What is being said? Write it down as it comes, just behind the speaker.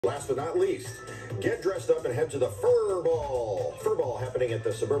Last but not least, get dressed up and head to the Fur Ball. Fur Ball happening at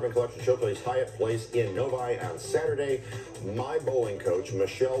the Suburban Collection Showplace Hyatt Place in Novi on Saturday. My bowling coach,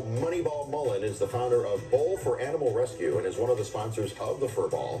 Michelle Moneyball Mullen, is the founder of Bowl for Animal Rescue and is one of the sponsors of the Fur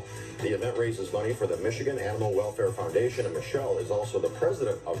Ball. The event raises money for the Michigan Animal Welfare Foundation, and Michelle is also the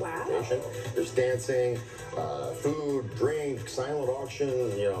president of the foundation. There's dancing, food, drink, silent auction,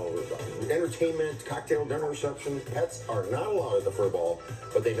 entertainment, cocktail dinner reception. Pets are not allowed at the Fur Ball,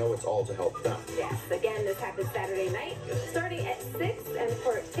 but they know it's all to help them. Yes, again, this happens Saturday night, starting at 6, and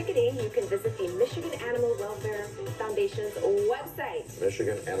for ticketing, you can visit the Michigan Animal Welfare Foundation's website.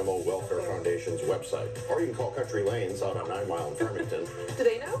 Michigan Animal Welfare Foundation's website. Or you can call Country Lanes out on 9 Mile in Farmington. Do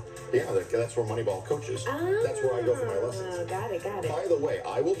they know? Yeah, that's where Moneyball coaches. That's where I go for my lessons. Got it. By the way,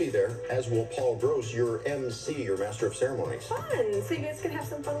 I will be there, as will Paul Gross, your MC, your Master of Ceremonies. Fun. So you guys can have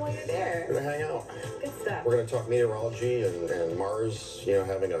some fun while you're there. We're going to hang out. Good stuff. We're going to talk meteorology and Mars,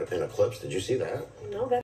 having an eclipse. Did you see that? No, that's